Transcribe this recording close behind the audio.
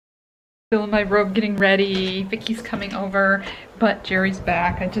Still in my robe getting ready. Vicky's coming over, but Jerry's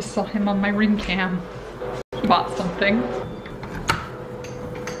back. I just saw him on my ring cam. He bought something.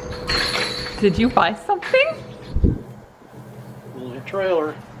 Did you buy something? Little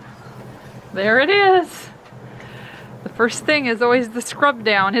trailer. There it is. The first thing is always the scrub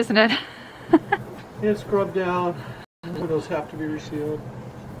down, isn't it? It's scrubbed down. Windows have to be resealed.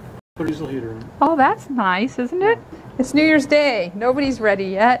 Put a diesel heater in. Oh, that's nice, isn't it? It's New Year's Day. Nobody's ready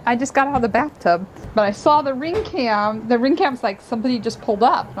yet. I just got out of the bathtub. But I saw the ring cam. The ring cam's like somebody just pulled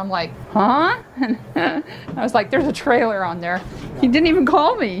up. And I'm like, huh? And I was like, there's a trailer on there. He didn't even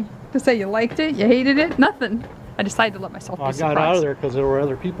call me to say you liked it, you hated it, nothing. I decided to let myself be surprised. I got out of there because there were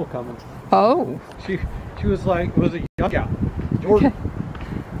other people coming. Oh. She was like, it was a young gal. Jordan.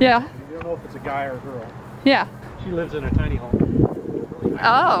 Yeah. You don't know if it's a guy or a girl. Yeah. She lives in a tiny home. Really nice.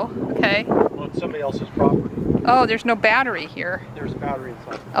 Oh, okay. On somebody else's property. Oh, there's no battery here. There's a battery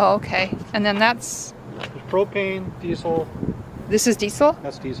inside. Oh, okay. And then that's... There's propane, diesel. This is diesel?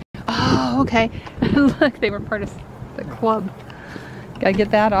 That's diesel. Oh, okay. Look, they were part of the club. Gotta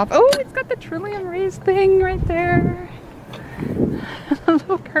get that off. Oh, it's got the Trillium Rays thing right there.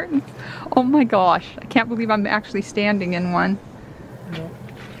 Little curtains. Oh my gosh. I can't believe I'm actually standing in one. No.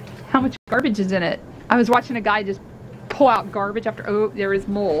 How much garbage is in it? I was watching a guy just pull out garbage after, oh, there is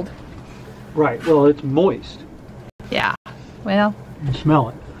mold. Right, well, it's moist. Yeah, well. You smell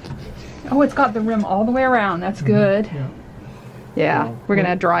it. Oh, it's got the rim all the way around. That's good. Yeah. Yeah, we're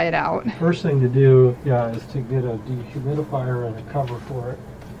gonna dry it out. First thing to do, yeah, is to get a dehumidifier and a cover for it.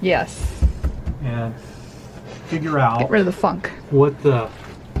 Yes. And figure out Get rid of the funk. where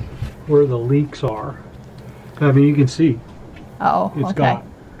the leaks are. I mean, you can see Oh, it's okay. got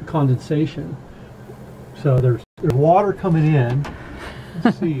condensation. So there's water coming in.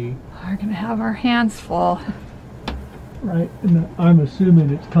 Let's see. We're gonna have our hands full. Right, and I'm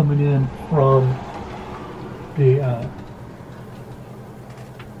assuming it's coming in from the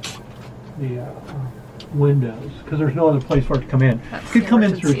windows, because there's no other place for it to come in. That's It could the come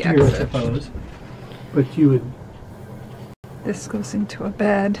in through emergency here, I exit. suppose. But you would, This goes into a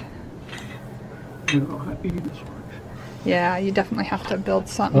bed. you know how easy this works. Yeah, you definitely have to build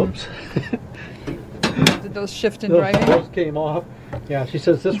something. Oops. Did those shift and driving? Those came off. Yeah, she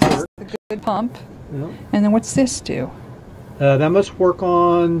says this works. The good pump. Yeah. And then what's this do? That must work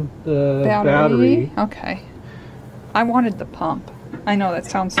on the battery. Okay. I wanted the pump. I know that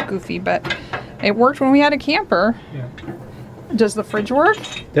sounds goofy, but it worked when we had a camper. Yeah. Does the fridge work?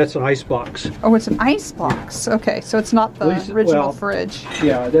 That's an ice box. Oh, it's an ice box. Okay, so it's not the original well, fridge.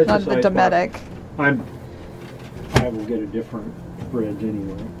 Yeah, that's Not just the ice box. Dometic. I will get a different fridge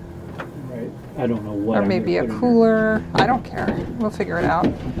anyway. Right? I don't know what. Or I'm maybe a gonna put in cooler. I don't care. We'll figure it out.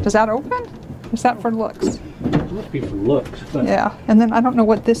 Does that open? Or is that for looks? there. It must be for looks. But Yeah, and then I don't know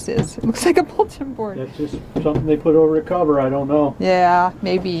what this is. It looks like a bulletin board. that's just something they put over the cover. I don't know. Yeah,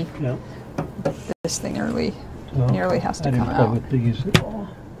 maybe Yeah. this thing nearly has to I didn't come play out. with these at all.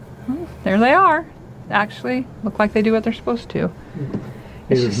 There they are. Actually, look like they do what they're supposed to.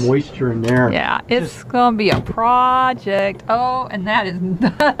 It's There's just- moisture in there. Yeah, it's gonna be a project. Oh, and that is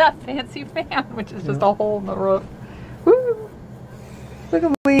a fancy fan, which is just a hole in the roof. Woo! Look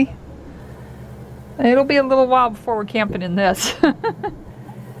at me. It'll be a little while before we're camping in this. A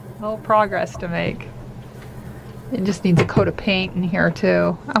little progress to make. It just needs a coat of paint in here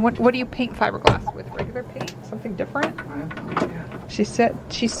too. What do you paint fiberglass with? Regular paint? Something different? She said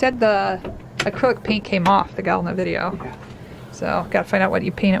the acrylic paint came off, the gal in the video. Yeah. So gotta find out what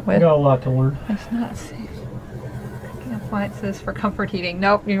you paint it We with. got a lot to learn. It's not safe. Appliances for comfort heating.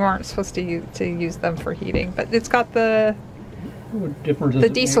 Nope, you aren't supposed to use them for heating. But it's got the What difference does the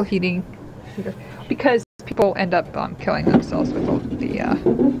it diesel make? heating heater. Because people end up killing themselves with the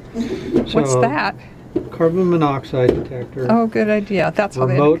what's So, that? Carbon monoxide detector. Oh, good idea. That's how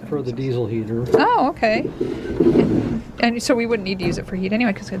they end up Remote killing for the themselves. diesel heater. Oh, okay. And so we wouldn't need to use it for heat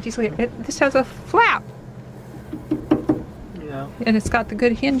anyway because diesel heater. This has a flap. Yeah. And it's got the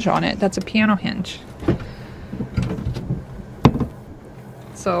good hinge on it. That's a piano hinge.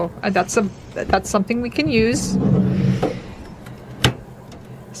 So that's something we can use.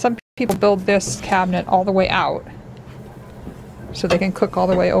 Some people build this cabinet all the way out so they can cook all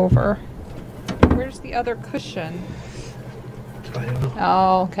the way over. Where's the other cushion? I don't know.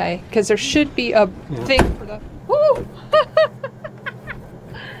 Oh, okay. Because there should be a thing for the... Woo!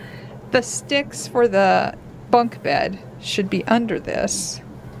 The sticks for the bunk bed should be under this.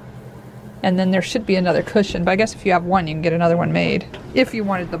 And then there should be another cushion. But I guess if you have one, you can get another one made. If you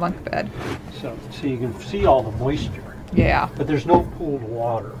wanted the bunk bed. So you can see all the moisture. Yeah. But there's no pooled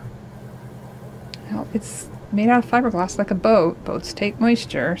water. Well, it's made out of fiberglass like a boat. Boats take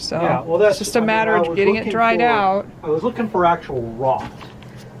moisture, so yeah, well, that's it's just a matter of getting it dried out. I was looking for actual rock.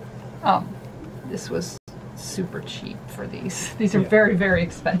 This was super cheap for these. These are very, very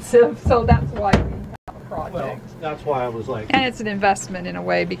expensive, so that's why we have a project. Well, that's why I was like... And it's an investment in a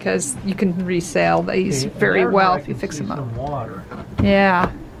way because you can resell these very well if you fix them up. Water.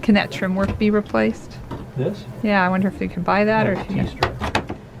 Yeah. Can that trim work be replaced? This? Yeah, I wonder if you can buy that or if you can... T-strip.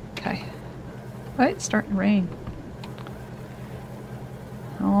 Okay. Oh, it's starting to rain.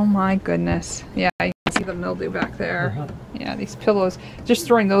 Oh my goodness. Yeah, you can see the mildew back there. Yeah, these pillows, just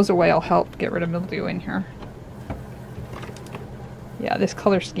throwing those away will help get rid of mildew in here. Yeah, this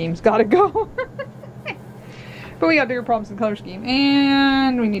color scheme's gotta go. But we got bigger problems with the color scheme.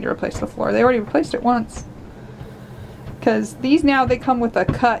 And we need to replace the floor. They already replaced it once. Because these now, they come with a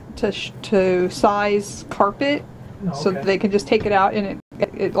cut to size carpet. Oh, so that they can just take it out and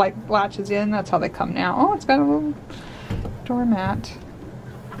it like latches in. That's how they come now. Oh, it's got a little doormat.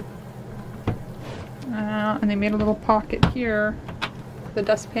 And they made a little pocket here. The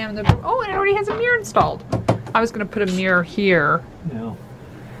dustpan. And oh, and it already has a mirror installed. I was going to put a mirror here. Yeah.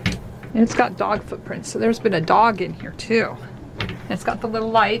 And it's got dog footprints. So there's been a dog in here too. And it's got the little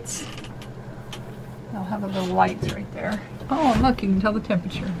lights. I'll have the little lights right there. Oh, and look, you can tell the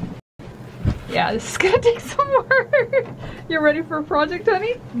temperature. Yeah, this is going to take some work. You ready for a project,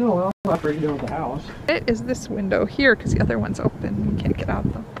 honey? No, I'm not ready to go to the house. It is this window here because the other one's open. You can't get out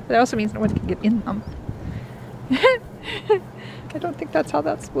of them. That also means no one can get in them. I don't think that's how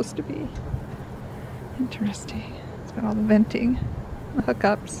that's supposed to be. Interesting. It's got all the venting, the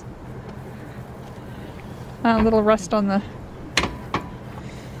hookups. A little rust on the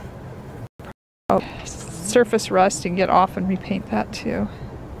surface rust, and get off and repaint that too.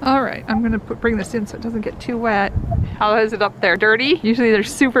 All right, I'm gonna bring this in so it doesn't get too wet. How is it up there? Dirty? Usually they're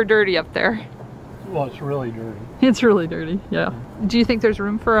super dirty up there. Well, it's really dirty. It's really dirty, yeah. Do you think there's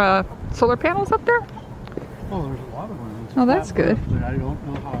room for solar panels up there? Oh, there's a lot of room. Oh, that's good. But I don't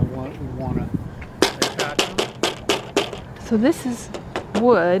know how I want to attach them. So this is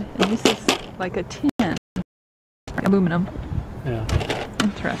wood, and this is like a tin, aluminum. Yeah.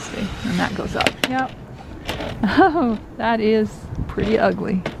 Interesting. And that goes up. Yep. Oh, that is pretty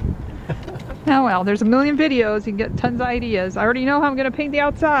ugly. Oh well, there's a million videos. You can get tons of ideas. I already know how I'm going to paint the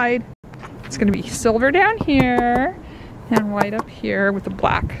outside. It's going to be silver down here and white up here with the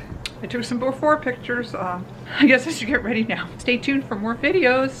black. I took some before pictures. I guess I should get ready now. Stay tuned for more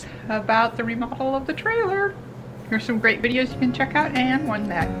videos about the remodel of the trailer. Here's some great videos you can check out and one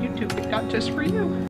that YouTube picked out just for you.